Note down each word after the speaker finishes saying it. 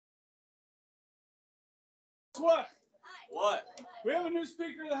What? What? We have a new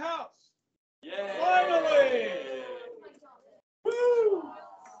Speaker of the House. Yay! Finally! Woo!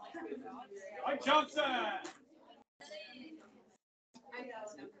 Mike Johnson.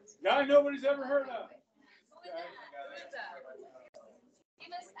 Guy nobody's ever heard of.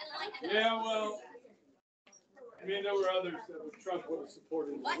 Yeah, well, I mean, there were others that Trump would have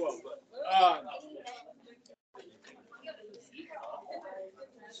supported as well, but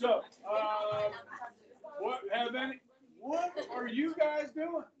so what are you guys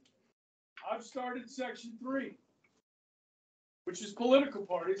doing? I've started section 3, which is political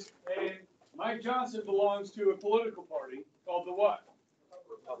parties, and Mike Johnson belongs to a political party called the what?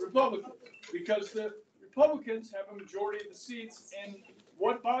 Republicans, because the Republicans have a majority of the seats in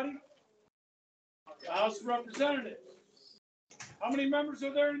what body? The House of Representatives. How many members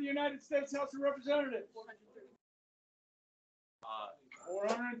are there in the United States House of Representatives?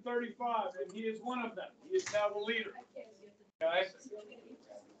 435, and he is one of them. He is now the leader. Okay.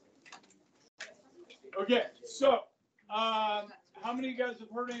 Okay. So, how many of you guys have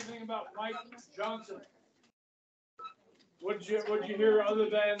heard anything about Mike Johnson? What did you hear other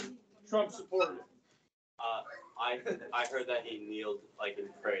than Trump supported it? I heard that he kneeled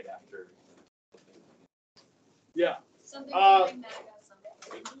and prayed after. Yeah.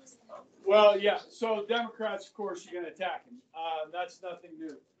 Well, yeah. So Democrats, of course, you're going to attack him. That's nothing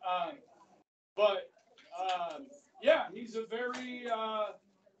new. Yeah, he's a very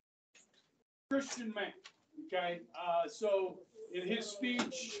Christian man. Okay. So in his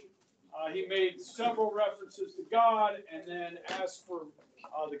speech, he made several references to God, and then asked for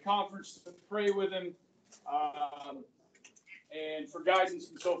the conference to pray with him and for guidance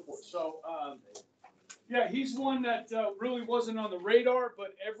and so forth. So. Yeah, he's one that really wasn't on the radar,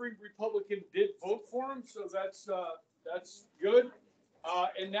 but every Republican did vote for him, so that's good.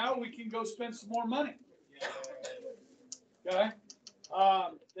 And now we can go spend some more money. Okay,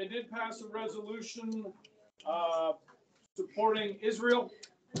 they did pass a resolution supporting Israel.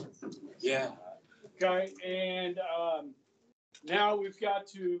 Yeah. Okay, and now we've got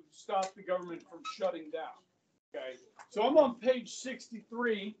to stop the government from shutting down. Okay, so I'm on page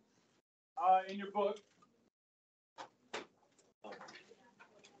 63 in your book.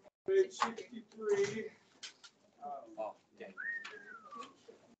 Page 63. Oh, dang.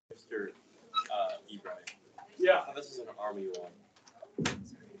 Mr. Ebright. Yeah. This is an Army one.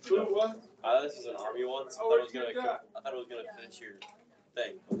 What? This is an Army one. So Oh, I thought it was gonna finish your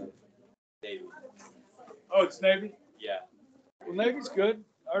thing. But then Navy. Oh, it's Navy? Yeah. Well, Navy's good.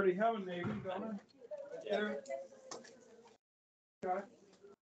 I already have a Navy, don't I? Yeah. Okay.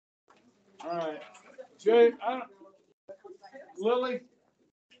 All right. Jay, Lily?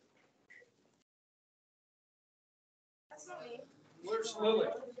 Where's Lily?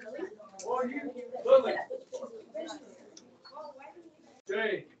 Oh, Lily.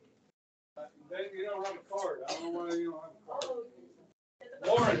 Jay, you don't have a card. I don't know why you don't have a card.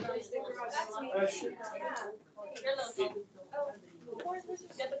 Lauren. That's you.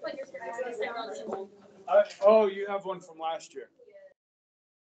 Oh, you have one from last year.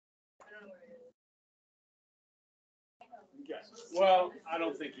 Okay. Well, I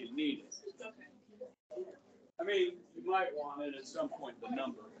don't think you need it. I mean, you might want it at some point, the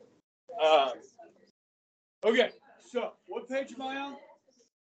number. Okay, so what page am I on?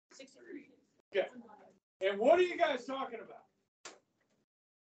 63. Okay. And what are you guys talking about?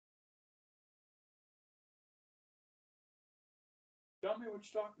 Tell me what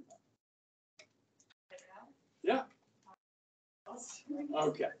you're talking about. Yeah.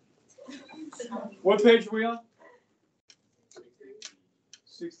 Okay. What page are we on?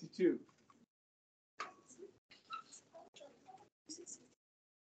 62.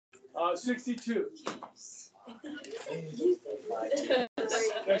 Uh, 62. Thank you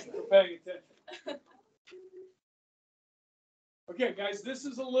for paying attention. Okay, guys, this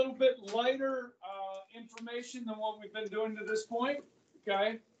is a little bit lighter information than what we've been doing to this point.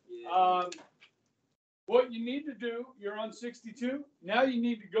 Okay. What you need to do, you're on 62. Now you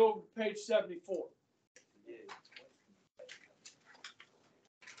need to go to page 74.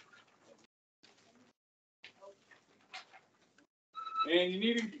 And you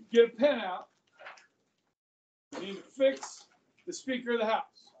need to get a pen out. You need to fix the Speaker of the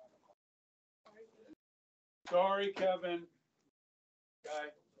House. Sorry, Kevin. Okay.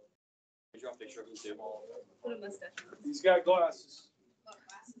 Drop a picture of him too. Put a mustache. He's got glasses.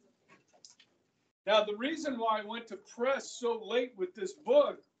 Now, the reason why I went to press so late with this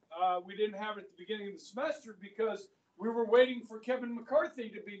book, we didn't have it at the beginning of the semester because we were waiting for Kevin McCarthy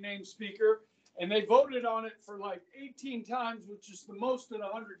to be named Speaker, and they voted on it for like 18 times, which is the most in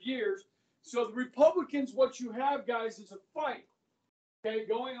 100 years, So the Republicans, what you have, guys, is a fight, okay,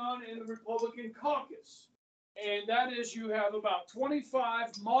 going on in the Republican caucus. And that is you have about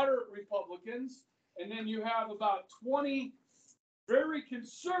 25 moderate Republicans, and then you have about 20 very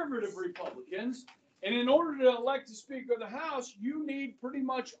conservative Republicans. And in order to elect the Speaker of the House, you need pretty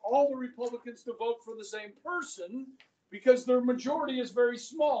much all the Republicans to vote for the same person because their majority is very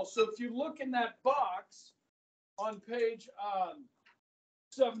small. So if you look in that box on page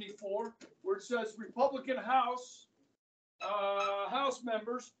 74, where it says Republican House, House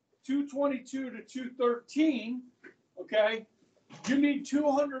members, 222 to 213, okay, you need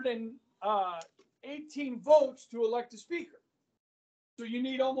 218 votes to elect a speaker. So you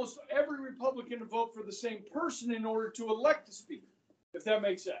need almost every Republican to vote for the same person in order to elect a speaker, if that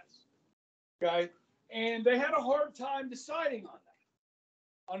makes sense. Okay, and they had a hard time deciding on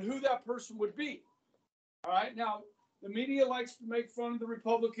that, on who that person would be. All right, now the media likes to make fun of the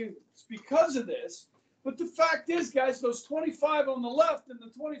Republicans because of this, but the fact is, guys, those 25 on the left and the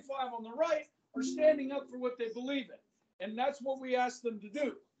 25 on the right are standing up for what they believe in, and that's what we ask them to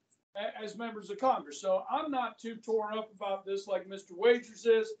do as members of Congress. So I'm not too torn up about this like Mr. Wagers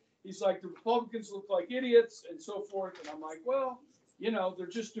is. He's like, the Republicans look like idiots and so forth. And I'm like, well, you know, they're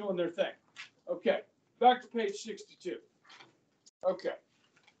just doing their thing. Okay, back to page 62. Okay.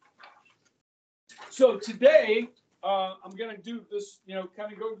 So today, I'm going to do this, you know,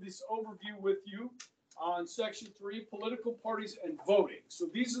 kind of go over this overview with you on section 3, political parties and voting. So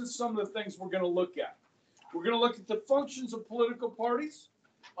these are some of the things we're going to look at. We're going to look at the functions of political parties.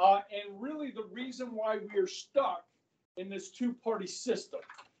 And really the reason why we are stuck in this two-party system,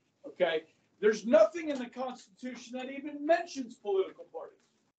 okay? There's nothing in the Constitution that even mentions political parties.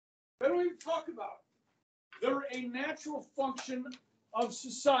 They don't even talk about it. They're a natural function of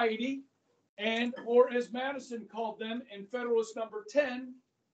society, and, or as Madison called them in Federalist number 10,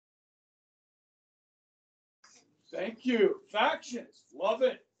 thank you, factions. Love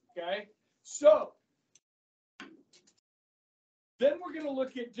it, okay? So, then we're going to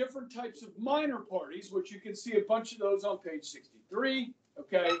look at different types of minor parties, which you can see a bunch of those on page 63,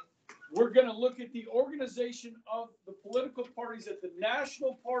 okay? We're going to look at the organization of the political parties at the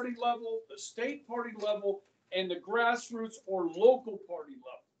national party level, the state party level, and the grassroots or local party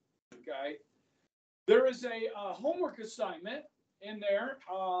level, okay? There is a homework assignment in there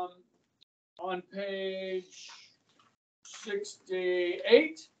on page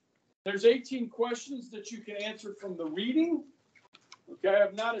 68. There's 18 questions that you can answer from the reading. Okay,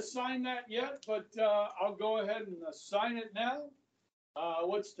 I've not assigned that yet, but I'll go ahead and assign it now.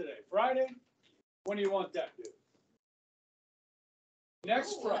 What's today? Friday? When do you want that due?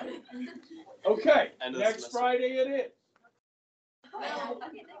 Next Friday. Okay, next Friday it is.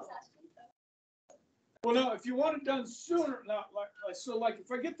 Well, no, if you want it done sooner, not like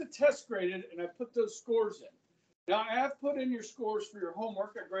if I get the test graded and I put those scores in. Now I have put in your scores for your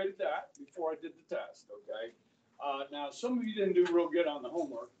homework. I graded that before I did the test. Okay. Now, some of you didn't do real good on the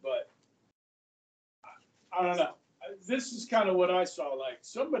homework, but I don't know. This is kind of what I saw. Like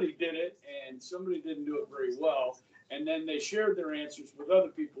somebody did it and somebody didn't do it very well. And then they shared their answers with other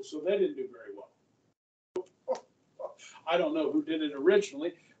people, so they didn't do very well. I don't know who did it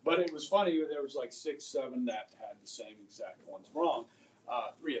originally, but it was funny. There was like 6, 7 that had the same exact ones wrong.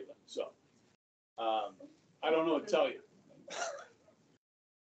 3 of them. So I don't know what to tell you.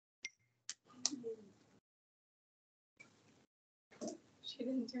 She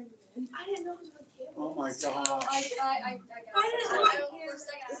didn't turn it in. I didn't know it was on camera. Oh my gosh. I got it. I thought it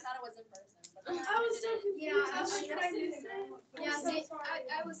was in person. I was so confused. Yeah, I was like,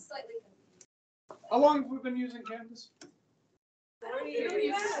 I was slightly confused. How long have we been using Canvas? I don't even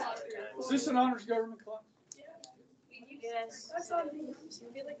use it. Is this an honors government class? Yes. That's all we use. We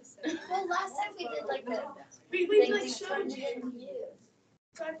did like a 7. Well, last time we did like the. We like showed you.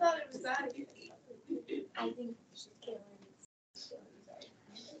 So I thought it was that again. I think Caitlin.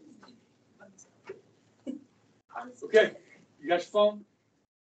 Okay, you got your phone?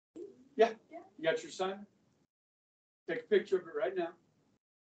 Yeah. You got your assignment? Take a picture of it right now.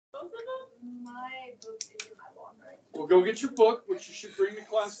 Both of them? My book is in my wallet, right? We'll go get your book, which you should bring to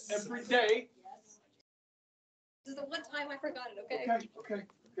class every day. This is the one time I forgot it, okay?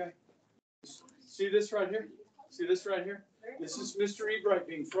 Okay. See this right here? See this right here? This is Mr. Ebright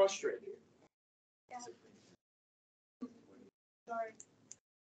being frustrated. Yeah. Sorry.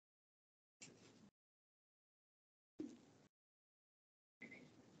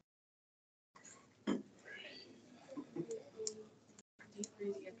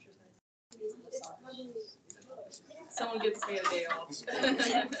 Someone gets me a day off.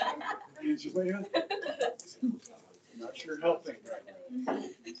 Angelina? I'm not sure helping right now.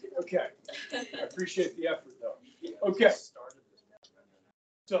 Okay. I appreciate the effort, though. Okay.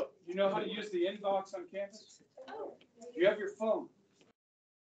 So, you know how to use the inbox on campus? You have your phone.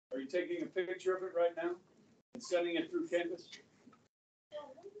 Are you taking a picture of it right now and sending it through Canvas?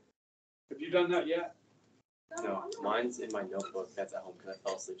 Have you done that yet? No, mine's in my notebook that's at home because I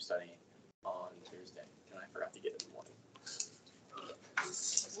fell asleep studying on Thursday and I forgot to get it in the morning.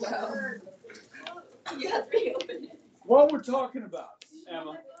 Wow. You have to reopen it. What we're talking about,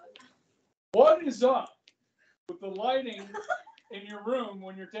 Emma, what is up with the lighting in your room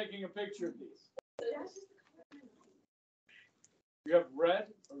when you're taking a picture of these? You have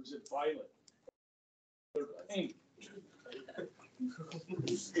red or is it violet? They're pink.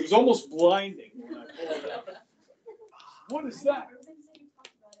 It was almost blinding when I pulled it up. What is that?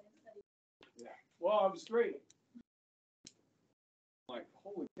 Yeah. Well, I was grading. Like,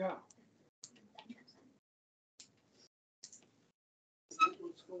 holy cow.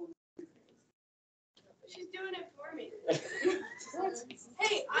 What's going on? She's doing it for me.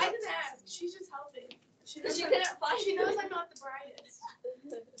 Hey, I didn't ask. She's just helping. She knows I'm not the brightest.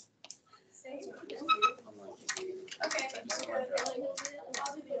 Okay.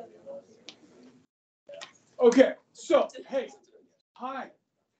 Okay, so, hey, hi.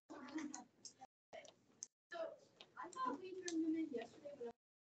 So, I thought we turned them in yesterday,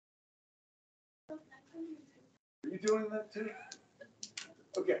 but Are you doing that too?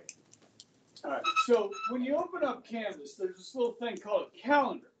 Okay. All right. So when you open up Canvas, there's this little thing called a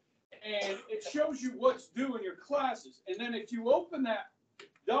calendar, and it shows you what's due in your classes. And then if you open that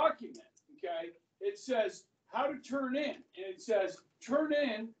document, okay, it says how to turn in, and it says turn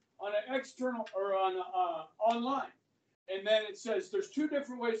in on an external or on online. And then it says there's two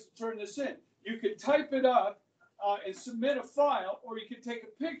different ways to turn this in. You could type it up and submit a file, or you could take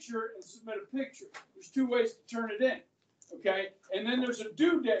a picture and submit a picture. There's two ways to turn it in, okay? And then there's a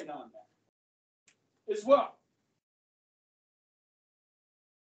due date on that as well.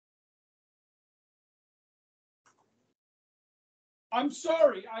 I'm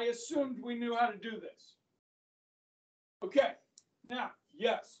sorry, I assumed we knew how to do this. Okay, now,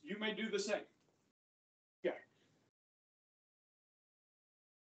 yes, you may do the same. Okay.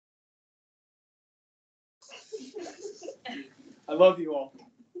 I love you all.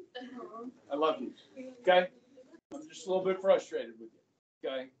 I love you. Okay? I'm just a little bit frustrated with you.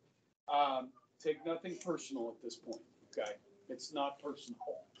 Okay? Take nothing personal at this point. Okay? It's not personal.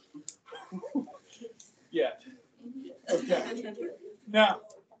 Yet. Okay. Now,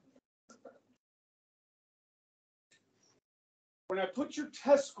 when I put your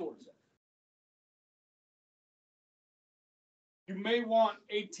test scores in, you may want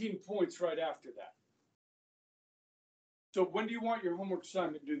 18 points right after that. So when do you want your homework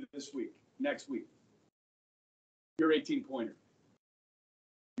assignment due this week, next week? Your 18-pointer.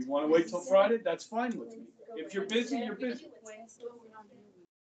 You want to wait till Friday? That's fine with me. If you're busy, you're busy.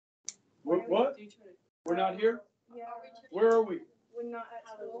 What? We're not here? Yeah. Where are we? We're not at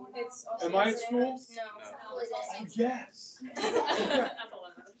school. It's Am I at school? No. Oh, yes.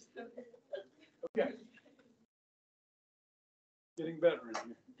 Okay. Getting better in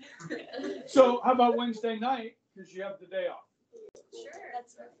here. So how about Wednesday night? Because you have the day off. Sure.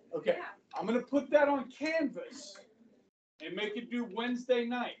 That's perfect. Okay. I'm going to put that on Canvas and make it due Wednesday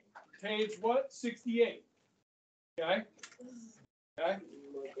night. Page what? 68. Okay? Okay?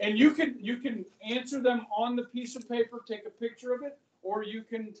 And you can answer them on the piece of paper, take a picture of it, or you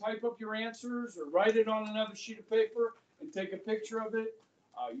can type up your answers or write it on another sheet of paper and take a picture of it.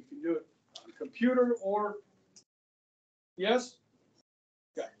 You can do it on a computer or, yes?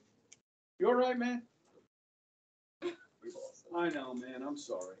 Okay. You all right, man? I know, man. I'm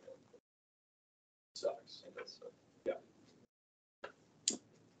sorry. Sucks. Yeah.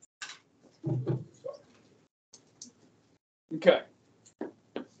 Sorry. Okay.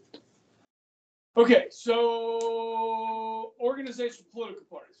 Okay, so organization of political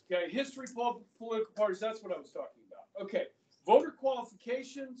parties. Okay, history of political parties, that's what I was talking about. Okay, voter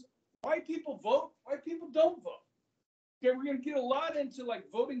qualifications, why people vote, why people don't vote. Okay, we're going to get a lot into like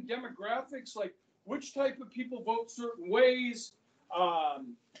voting demographics, like which type of people vote certain ways,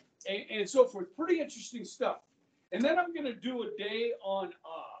 and so forth. Pretty interesting stuff. And then I'm going to do a day on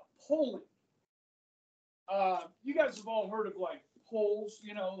polling. You guys have all heard of like polls,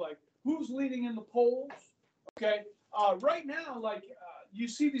 you know, like who's leading in the polls? Okay. Right now, like you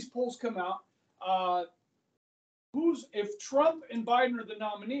see these polls come out. If Trump and Biden are the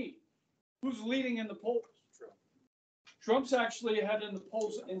nominee, who's leading in the polls? Trump. Trump's actually ahead in the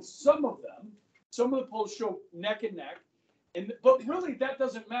polls in some of them. Some of the polls show neck and neck. But really, that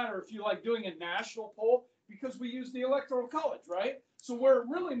doesn't matter if you like doing a national poll because we use the Electoral College, right? So where it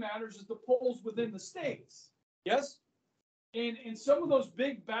really matters is the polls within the states. Yes? And in some of those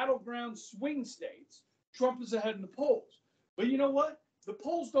big battleground swing states, Trump is ahead in the polls. But you know what? The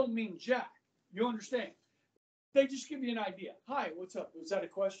polls don't mean jack. You understand? They just give you an idea. Hi, what's up? Was that a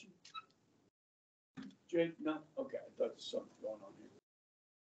question? Jay? No? Okay, I thought there was something going on here.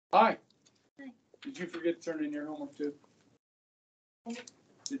 Hi. Hi. Did you forget to turn in your homework too?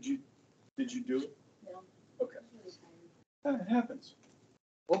 Did you do it? No. Okay. Yeah, it happens.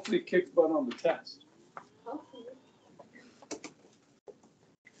 Hopefully it kicked butt on the test. Hopefully.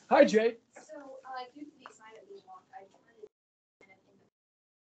 Hi, Jay. So, due to the assignment being locked, I wanted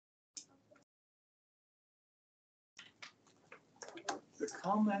The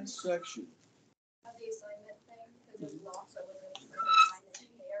comment section. of the assignment thing, because it's locked, so I wasn't sure if the assignment should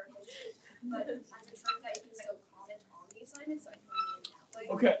pay or but as it turns out, you can still comment on the assignment, so I can read it that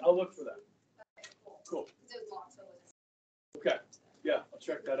way. Okay, I'll look for that. Okay, cool. Cool. Because it was locked, so it wasn't. Okay. Yeah, I'll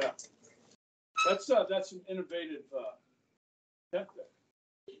check that out. That's an innovative tactic.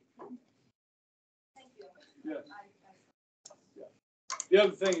 Thank you. Yeah. I The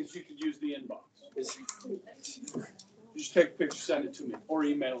other thing is you could use the inbox. You just take a picture, send it to me, or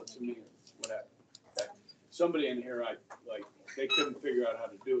email it to me, or whatever. Okay. Somebody in here, they couldn't figure out how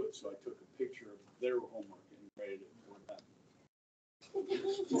to do it, so I took a picture of their homework and graded it for them.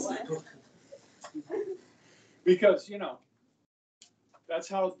 Because, that's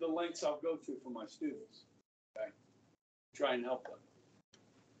how the lengths I'll go to for my students. Okay? Try and help them.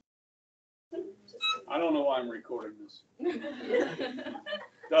 I don't know why I'm recording this.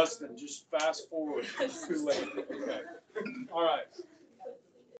 Dustin, just fast forward. It's too late. Okay. All right.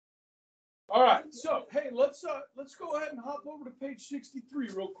 All right. So, hey, let's go ahead and hop over to page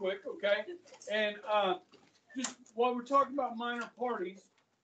 63 real quick, okay? And just while we're talking about minor parties,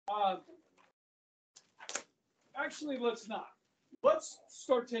 actually, let's not. Let's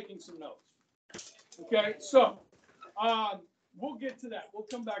start taking some notes. Okay. So, we'll get to that. We'll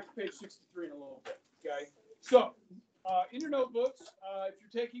come back to page 63 in a little bit. Okay. So, in your notebooks, if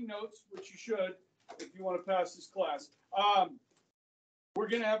you're taking notes, which you should, if you want to pass this class, we're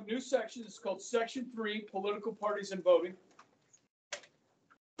going to have a new section. It's called Section 3, Political Parties and Voting.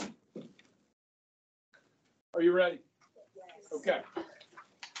 Are you ready? Okay.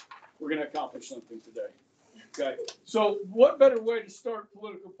 We're going to accomplish something today. Okay. So, what better way to start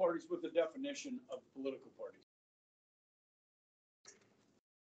political parties with the definition of political parties?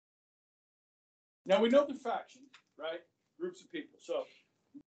 Now, we know the factions, right? Groups of people. So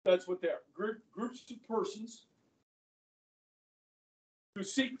that's what they are. Groups of persons who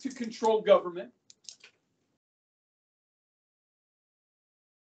seek to control government.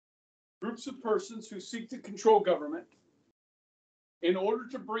 Groups of persons who seek to control government in order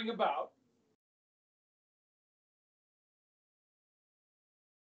to bring about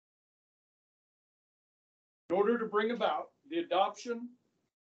the adoption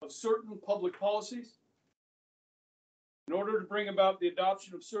of certain public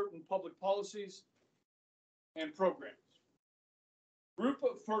policies, and programs. Group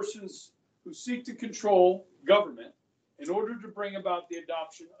of persons who seek to control government in order to bring about the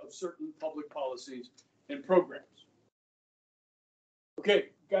adoption of certain public policies and programs. Okay,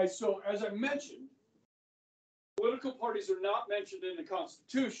 guys, so as I mentioned, political parties are not mentioned in the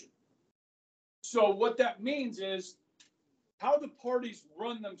Constitution. So what that means is how the parties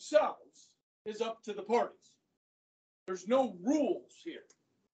run themselves is up to the parties. There's no rules here.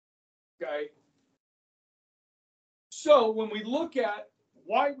 Okay? So when we look at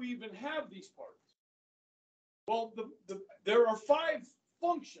why we even have these parties, well, there are 5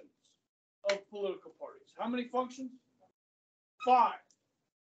 functions of political parties. How many functions? 5.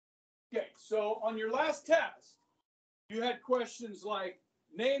 Okay, so on your last test, you had questions like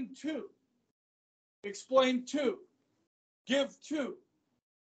name 2, explain 2, give 2.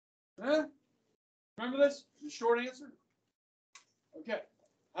 Huh? Remember this? The short answer? Okay.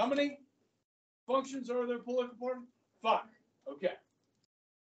 How many functions are there in political party? 5. Okay.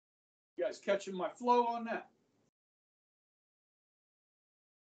 You guys catching my flow on that?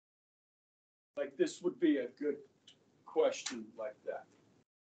 Like this would be a good question like that.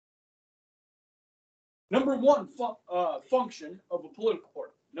 Number 1 function of a political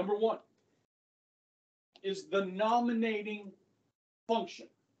party. Number 1 is the nominating function.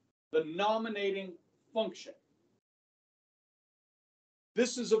 The nominating function.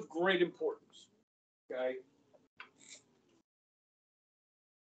 This is of great importance. Okay.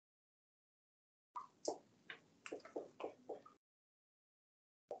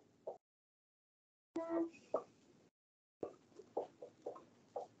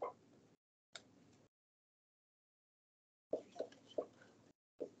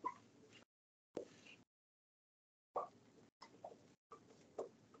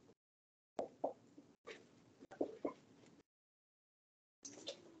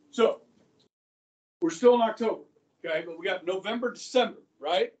 still in October, okay? But we got November, December,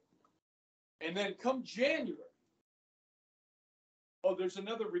 right? And then come January. Oh, there's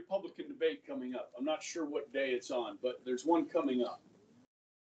another Republican debate coming up. I'm not sure what day it's on, but there's one coming up.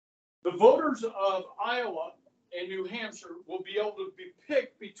 The voters of Iowa and New Hampshire will be able to be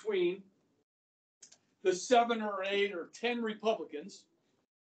picked between the 7 or 8 or 10 Republicans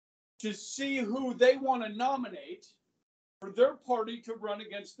to see who they want to nominate for their party to run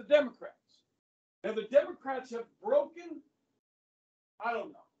against the Democrats. Now, the Democrats have broken, I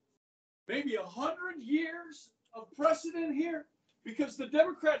don't know, maybe 100 years of precedent here, because the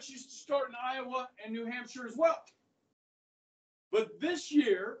Democrats used to start in Iowa and New Hampshire as well. But this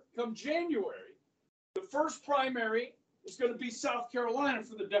year, come January, the first primary is going to be South Carolina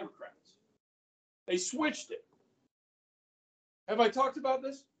for the Democrats. They switched it. Have I talked about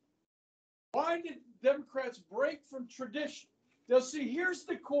this? Why did Democrats break from tradition? Now, see, here's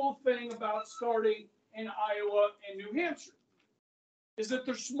the cool thing about starting in Iowa and New Hampshire, is that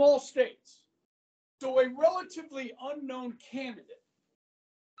they're small states. So a relatively unknown candidate,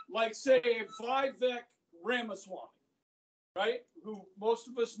 like, say, Vivek Ramaswamy, right, who most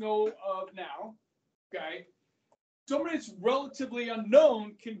of us know of now, okay, somebody that's relatively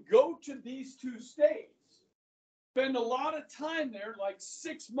unknown can go to these two states, spend a lot of time there, like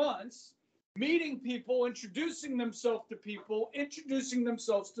 6 months, meeting people, introducing themselves to people, introducing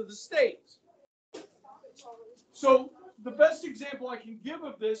themselves to the states. So the best example I can give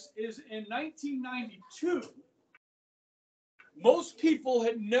of this is in 1992, most people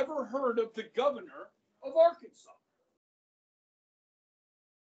had never heard of the governor of Arkansas.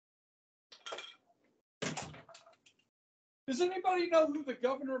 Does anybody know who the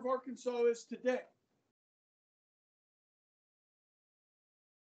governor of Arkansas is today?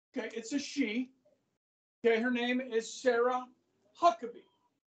 Okay, it's a she. Okay, her name is Sarah Huckabee.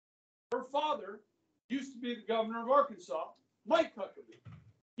 Her father used to be the governor of Arkansas, Mike Huckabee.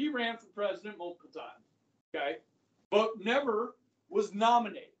 He ran for president multiple times, okay, but never was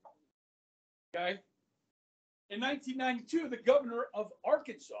nominated, okay? In 1992, the governor of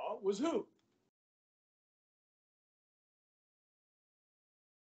Arkansas was who?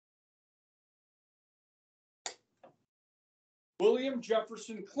 William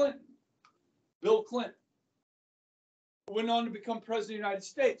Jefferson Clinton, Bill Clinton, who went on to become president of the United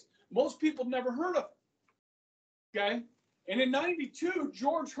States. Most people never heard of him, okay? And in 92,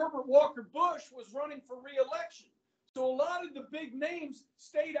 George Herbert Walker Bush was running for re-election. So a lot of the big names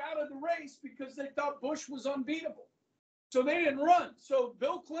stayed out of the race because they thought Bush was unbeatable. So they didn't run. So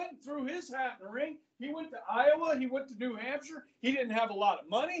Bill Clinton threw his hat in the ring. He went to Iowa. He went to New Hampshire. He didn't have a lot of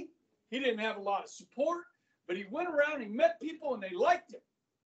money. He didn't have a lot of support. But he went around, he met people, and they liked him.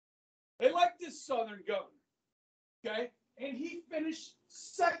 They liked this Southern governor, okay? And he finished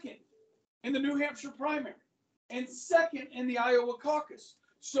second in the New Hampshire primary and second in the Iowa caucus.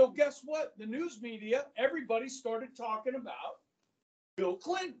 So guess what? The news media, everybody started talking about Bill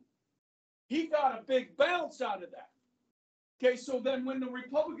Clinton. He got a big bounce out of that. Okay, so then when the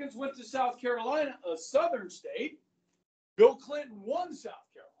Republicans went to South Carolina, a southern state, Bill Clinton won South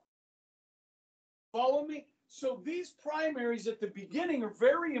Carolina. Follow me? So these primaries at the beginning are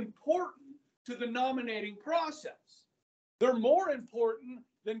very important to the nominating process. They're more important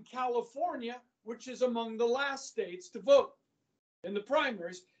than California, which is among the last states to vote in the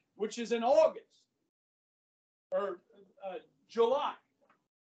primaries, which is in August or July.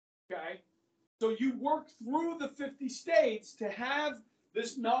 Okay? So you work through the 50 states to have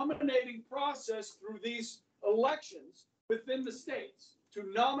this nominating process through these elections within the states to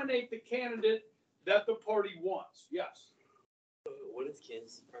nominate the candidate that the party wants. Yes. What is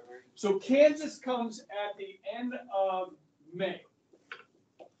Kansas primary? So Kansas comes at the end of May,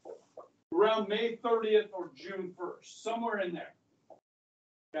 around May 30th or June 1st, somewhere in there.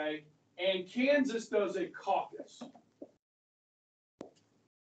 Okay, and Kansas does a caucus.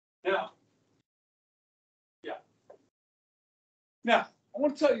 Now, Now I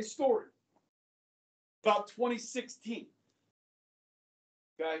want to tell you a story about 2016.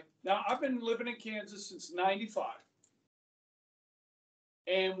 Okay. Now, I've been living in Kansas since 95.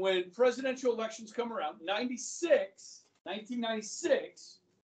 And when presidential elections come around, 1996,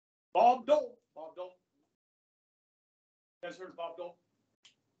 Bob Dole. You guys heard of Bob Dole?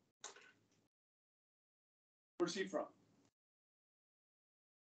 Where's he from?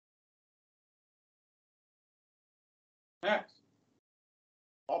 Max.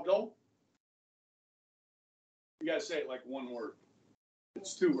 Bob Dole? You got to say it like one word.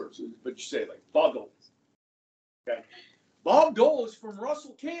 It's 2 words, but you say it like Bob Dole. Okay. Bob Dole is from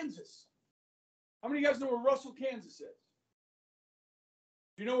Russell, Kansas. How many of you guys know where Russell, Kansas is?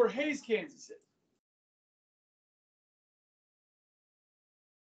 Do you know where Hayes, Kansas is?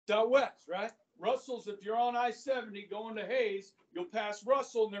 It's out west, right? Russell's, if you're on I-70 going to Hayes, you'll pass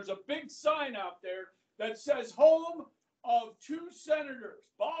Russell, and there's a big sign out there that says home of two senators,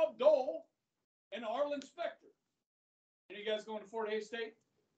 Bob Dole and Arlen Specter. Any of you guys going to Fort Hays State?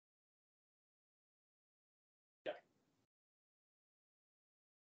 Okay.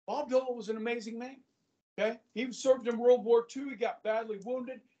 Bob Dole was an amazing man. Okay. He served in World War II. He got badly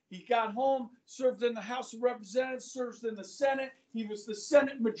wounded. He got home, served in the House of Representatives, served in the Senate. He was the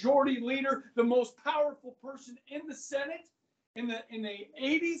Senate Majority Leader, the most powerful person in the Senate in the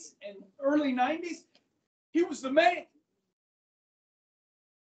 80s and early 90s. He was the man.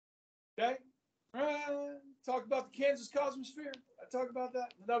 Okay? Talk about the Kansas Cosmosphere. I talk about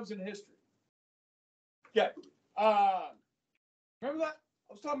that. That was in history. Okay. Remember that?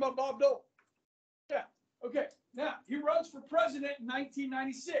 I was talking about Bob Dole. Yeah. Okay. Now, he runs for president in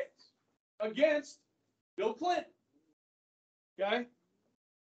 1996 against Bill Clinton. Okay?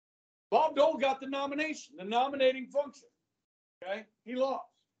 Bob Dole got the nomination, the nominating function. Okay? He lost.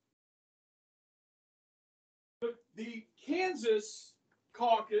 But the Kansas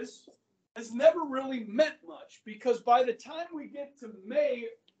caucus has never really meant much because by the time we get to May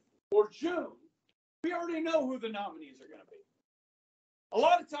or June, we already know who the nominees are going to be. A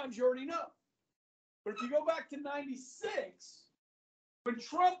lot of times you already know. But if you go back to 96, when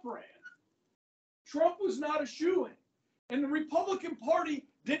Trump ran, Trump was not a shoo-in. And the Republican Party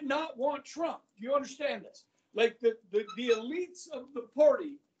did not want Trump. Do you understand this? Like the elites of the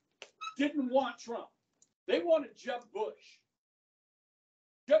party didn't want Trump. They wanted Jeb Bush.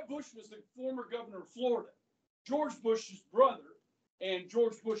 Jeb Bush was the former governor of Florida, George Bush's brother and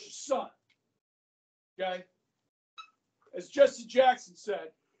George Bush's son. Okay? As Jesse Jackson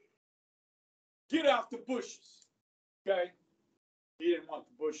said, get out the Bushes. Okay? He didn't want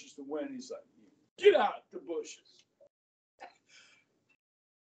the Bushes to win. He's like, get out the Bushes.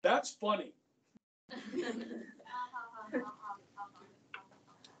 That's funny.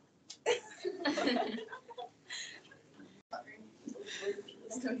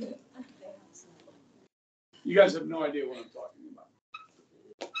 You guys have no idea what I'm talking about.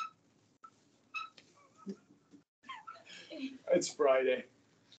 It's Friday.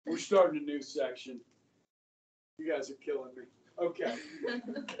 We're starting a new section. You guys are killing me. Okay.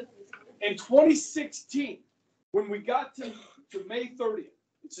 In 2016, when we got to May 30th,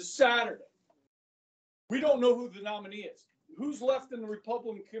 it's a Saturday. We don't know who the nominee is. Who's left in the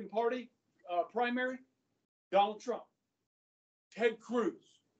Republican Party primary? Donald Trump. Ted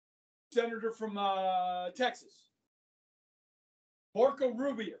Cruz, senator from Texas. Marco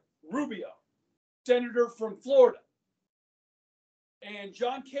Rubio, senator from Florida. And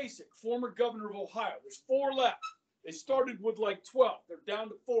John Kasich, former governor of Ohio. There's 4 left. They started with like 12. They're down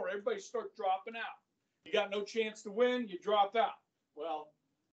to 4. Everybody starts dropping out. You got no chance to win, you drop out. Well,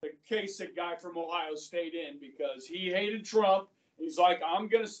 the Kasich guy from Ohio stayed in because he hated Trump. He's like, I'm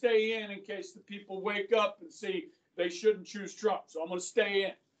going to stay in case the people wake up and see they shouldn't choose Trump. So I'm going to stay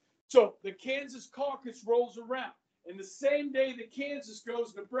in. So the Kansas caucus rolls around. And the same day that Kansas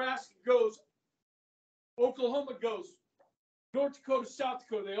goes, Nebraska goes, Oklahoma goes, North Dakota, South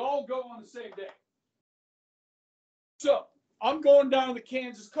Dakota, they all go on the same day. So I'm going down to the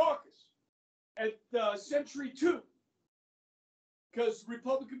Kansas caucus at Century 2 because the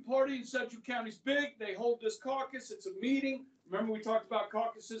Republican Party in Central County is big. They hold this caucus. It's a meeting. Remember we talked about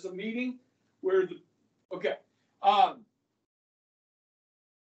caucuses, a meeting where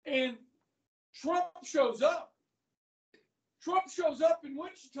and Trump shows up. Trump shows up in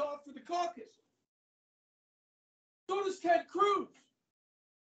Wichita for the caucus. So does Ted Cruz.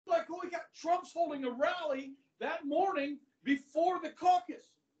 Like, holy cow, Trump's holding a rally that morning before the caucus.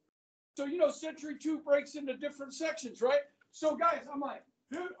 So, Century 2 breaks into different sections, right? So, guys, I'm like,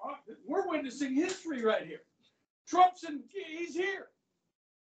 dude, we're witnessing history right here. He's here.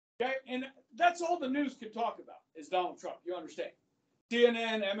 Okay, and that's all the news can talk about is Donald Trump. You understand?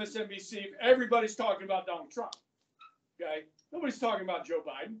 CNN, MSNBC, everybody's talking about Donald Trump. Okay, nobody's talking about Joe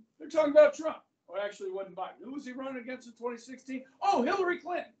Biden. They're talking about Trump. Or actually, it wasn't Biden. Who was he running against in 2016? Oh, Hillary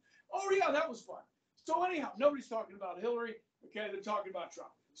Clinton. Oh, yeah, that was fun. So anyhow, nobody's talking about Hillary. Okay, they're talking about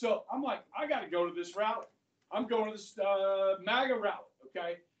Trump. So I'm like, I got to go to this rally. I'm going to this MAGA rally.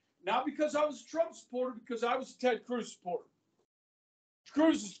 Okay, not because I was a Trump supporter, because I was a Ted Cruz supporter.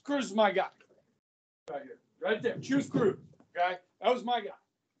 Cruz is my guy. Right here, right there. Choose Cruz. Okay, that was my guy.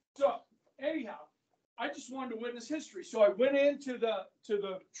 So anyhow, I just wanted to witness history. So I went into the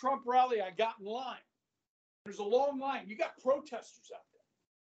Trump rally. I got in line. There's a long line. You got protesters out there.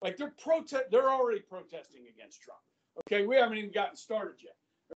 Like they're already protesting against Trump. Okay, we haven't even gotten started yet.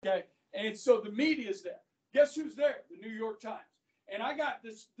 Okay, and so the media's there. Guess who's there? The New York Times. And I got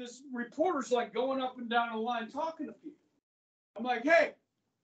this reporter's like going up and down the line talking to people. I'm like, hey,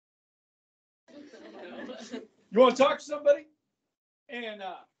 you want to talk to somebody? And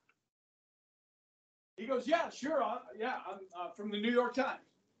he goes, yeah, sure. I'm from the New York Times.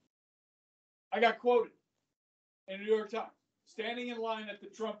 I got quoted in the New York Times, standing in line at the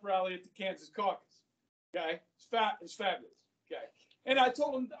Trump rally at the Kansas caucus. Okay, it's fabulous. Okay, and I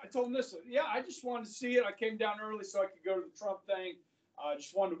told him this. Yeah, I just wanted to see it. I came down early so I could go to the Trump thing. I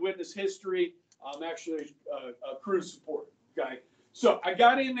just wanted to witness history. I'm actually a Cruz supporter. Okay, so I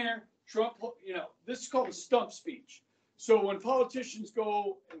got in there. Trump, this is called a stump speech. So when politicians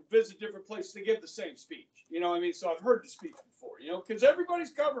go and visit different places, they give the same speech. You know what I mean? So I've heard the speech before, because everybody's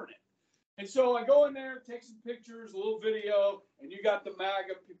covering it. And so I go in there, take some pictures, a little video, and you got the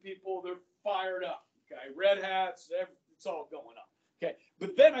MAGA people, they're fired up. Okay, red hats, it's all going on. Okay,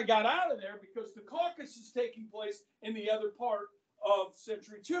 but then I got out of there because the caucus is taking place in the other part of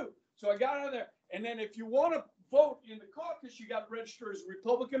Century 2. So I got out of there. And then if you want to vote in the caucus, you got to register as a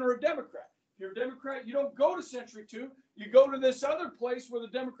Republican or a Democrat. If you're a Democrat, you don't go to Century 2. You go to this other place where the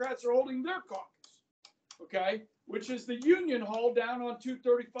Democrats are holding their caucus, okay, which is the Union Hall down on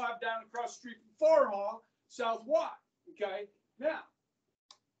 235 down across the street from Far Hall, South Y, okay? Now,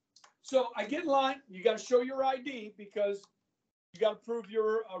 so I get in line. You got to show your ID because you got to prove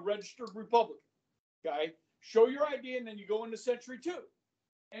you're a registered Republican, okay? Show your ID, and then you go into Century 2.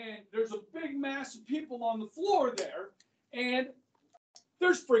 And there's a big mass of people on the floor there, and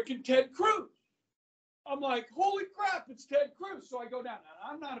there's freaking Ted Cruz. I'm like, holy crap, it's Ted Cruz. So I go down.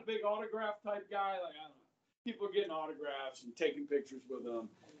 Now, I'm not a big autograph type guy. Like, I don't know. People are getting autographs and taking pictures with them.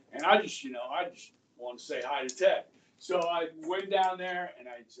 And I just want to say hi to Ted. So I went down there and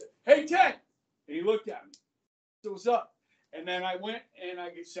I said, hey, Ted. And he looked at me. So what's up? And then I went and I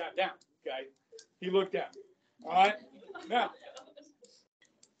sat down. Okay. He looked at me. All right. Now,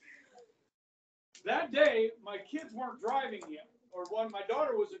 that day, my kids weren't driving yet. Or my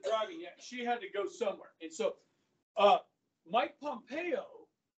daughter wasn't driving yet. She had to go somewhere. And so Mike Pompeo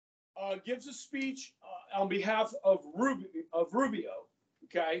gives a speech on behalf of Rubio,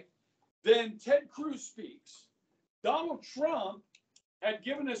 okay? Then Ted Cruz speaks. Donald Trump had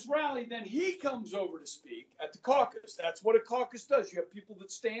given this rally. Then he comes over to speak at the caucus. That's what a caucus does. You have people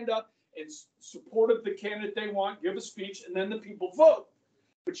that stand up in support of the candidate they want, give a speech, and then the people vote.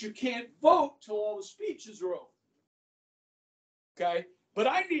 But you can't vote till all the speeches are over. Okay, but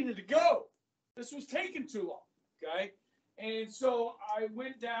I needed to go. This was taking too long. Okay, and so I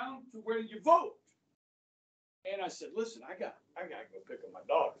went down to where you vote, and I said, "Listen, I got to go pick up my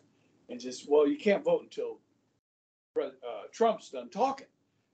daughter." And you can't vote until Trump's done talking.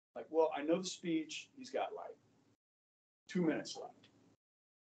 Like, well, I know the speech. He's got like 2 minutes left.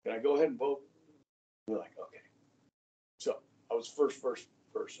 Can I go ahead and vote? We're like, okay. So I was first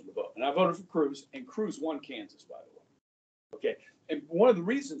person to vote, and I voted for Cruz, and Cruz won Kansas, by the way. Okay, and one of the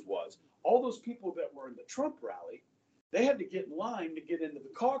reasons was all those people that were in the Trump rally, they had to get in line to get into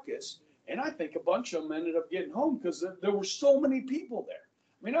the caucus, and I think a bunch of them ended up getting home because there were so many people there.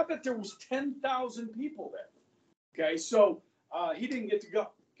 I mean, I bet there was 10,000 people there. Okay, so he didn't get to go.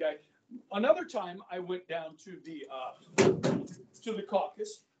 Okay, another time I went down to the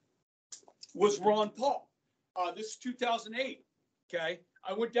caucus was Ron Paul. This is 2008. Okay,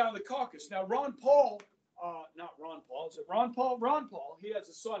 I went down to the caucus. Now Ron Paul. Not Ron Paul. Is it Ron Paul? Ron Paul. He has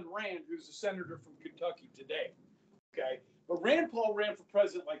a son, Rand, who's a senator from Kentucky today. Okay. But Rand Paul ran for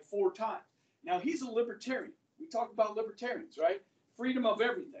president like 4 times. Now, he's a libertarian. We talk about libertarians, right? Freedom of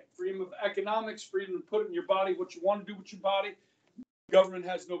everything. Freedom of economics, freedom to put in your body what you want to do with your body. Government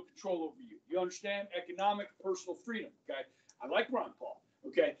has no control over you. You understand? Economic, personal freedom. Okay. I like Ron Paul.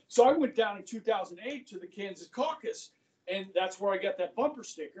 Okay. So I went down in 2008 to the Kansas caucus, and that's where I got that bumper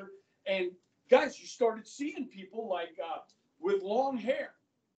sticker. And guys, you started seeing people like with long hair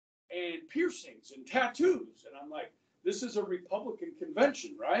and piercings and tattoos. And I'm like, this is a Republican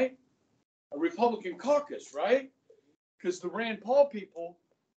convention, right? A Republican caucus, right? Because the Rand Paul people,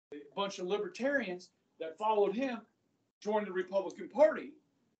 a bunch of libertarians that followed him, joined the Republican Party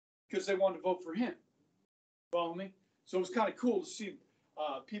because they wanted to vote for him. Follow me? So it was kind of cool to see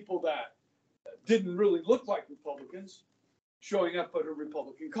people that didn't really look like Republicans showing up at a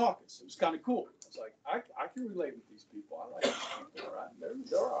Republican caucus. It was kind of cool. I was like, I can relate with these people. I like these people, all right?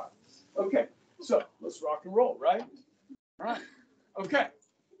 They're all right. Okay, so let's rock and roll, right? All right. Okay,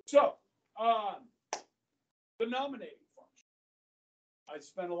 so the nominating function. I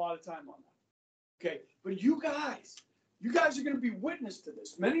spent a lot of time on that. Okay, but you guys are going to be witness to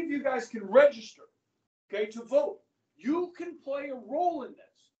this. Many of you guys can register, okay, to vote. You can play a role in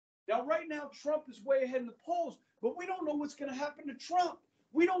this. Now, right now, Trump is way ahead in the polls, but we don't know what's going to happen to Trump.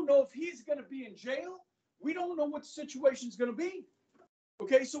 We don't know if he's going to be in jail. We don't know what the situation's going to be.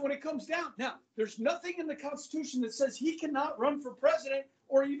 Okay, so when it comes down, now, there's nothing in the Constitution that says he cannot run for president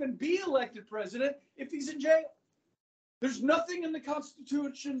or even be elected president if he's in jail. There's nothing in the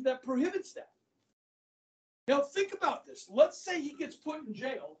Constitution that prohibits that. Now, think about this. Let's say he gets put in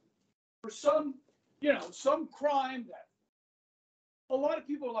jail for some crime that a lot of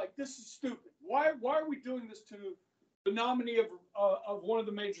people are like, this is stupid. Why are we doing this to the nominee of one of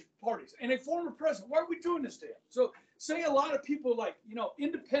the major parties and a former president? Why are we doing this to him? So say a lot of people like,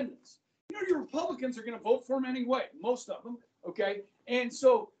 independents. Your Republicans are going to vote for him anyway, most of them, okay? And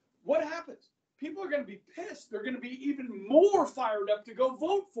so what happens? People are going to be pissed. They're going to be even more fired up to go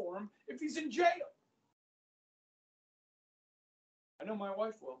vote for him if he's in jail. I know my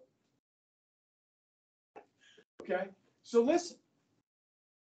wife will. Okay? So listen.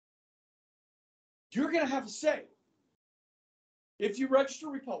 You're going to have a say if you register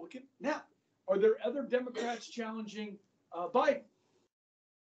Republican. Now, are there other Democrats challenging Biden?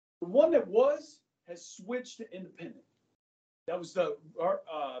 The one that has switched to independent. That was the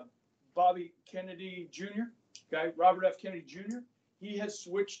Bobby Kennedy Jr., okay, Robert F. Kennedy Jr. He has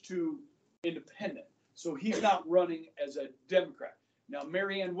switched to independent. So he's not running as a Democrat. Now,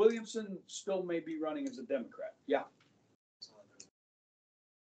 Marianne Williamson still may be running as a Democrat. Yeah.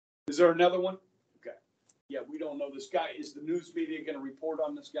 Is there another one? Okay. Yeah, we don't know this guy. Is the news media going to report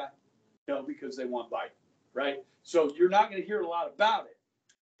on this guy? No, because they want Biden, right? So you're not going to hear a lot about it.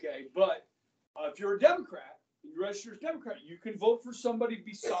 Okay, but if you're a Democrat, and you register as Democrat, you can vote for somebody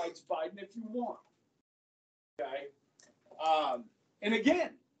besides Biden if you want. Okay? And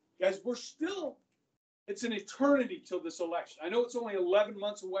again, guys, it's an eternity till this election. I know it's only 11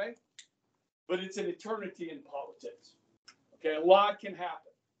 months away, but it's an eternity in politics. Okay, a lot can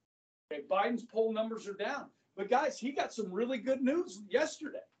happen. Okay, Biden's poll numbers are down. But guys, he got some really good news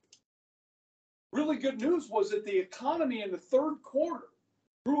yesterday. Really good news was that the economy in the third quarter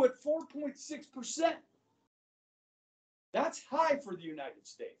grew at 4.6%. That's high for the United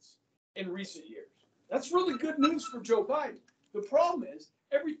States in recent years. That's really good news for Joe Biden. The problem is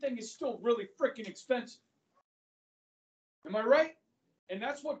everything is still really freaking expensive. Am I right? And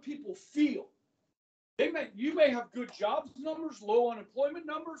that's what people feel. You may have good jobs numbers, low unemployment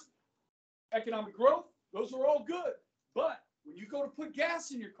numbers, economic growth. Those are all good. But when you go to put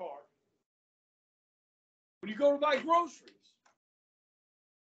gas in your car, when you go to buy groceries,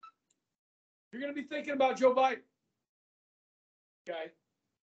 you're going to be thinking about Joe Biden. Okay?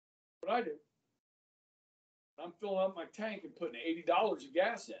 What I do, I'm filling up my tank and putting $80 of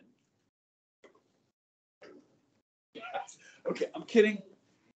gas in. Yes. Okay, I'm kidding.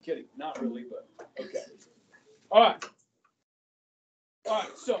 Not really, but okay. All right,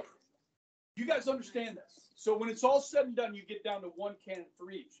 so you guys understand this. So when it's all said and done, you get down to one candidate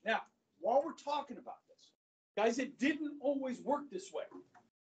for each. Now, while we're talking about this, guys, it didn't always work this way.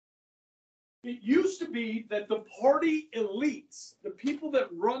 It used to be that the party elites, the people that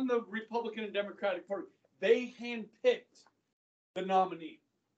run the Republican and Democratic Party, they handpicked the nominee.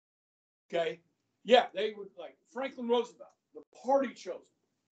 Okay? Yeah, they would, like Franklin Roosevelt, the party chose him.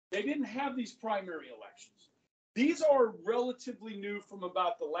 They didn't have these primary elections. These are relatively new from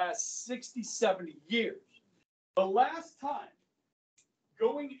about the last 60, 70 years. The last time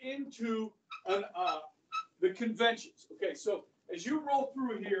going into the conventions, okay, so as you roll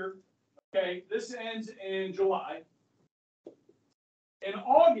through here, okay, this ends in July. In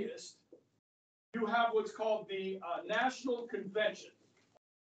August, you have what's called the National Convention,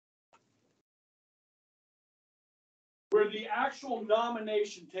 where the actual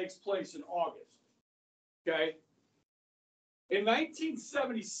nomination takes place in August. Okay? In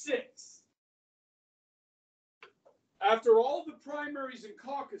 1976, after all the primaries and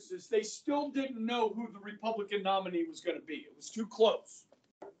caucuses, they still didn't know who the Republican nominee was going to be. It was too close.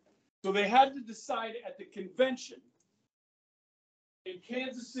 So they had to decide at the convention in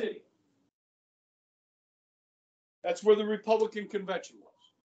Kansas City. That's where the Republican convention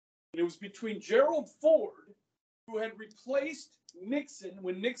was. And it was between Gerald Ford, who had replaced Nixon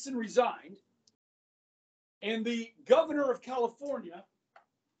when Nixon resigned, and the governor of California,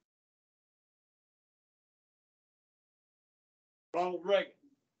 Ronald Reagan.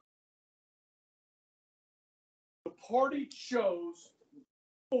 The party chose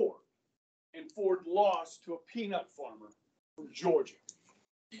Ford, and Ford lost to a peanut farmer from Georgia.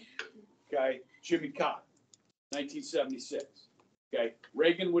 Okay, Jimmy Cotton, 1976. Okay,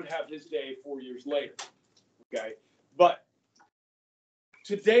 Reagan would have his day 4 years later. Okay, but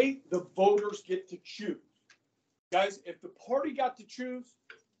today the voters get to choose. Guys, if the party got to choose,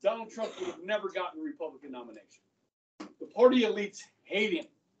 Donald Trump would have never gotten the Republican nomination. The party elites hate him.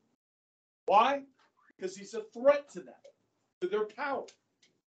 Why? Because he's a threat to them, to their power.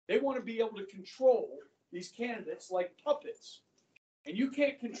 They want to be able to control these candidates like puppets. And you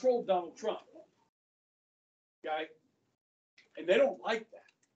can't control Donald Trump. Okay? And they don't like that.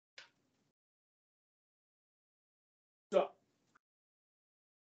 So,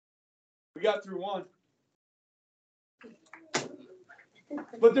 we got through one.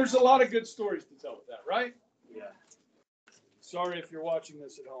 But there's a lot of good stories to tell with that, right? Yeah. Sorry if you're watching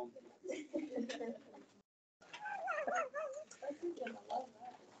this at home.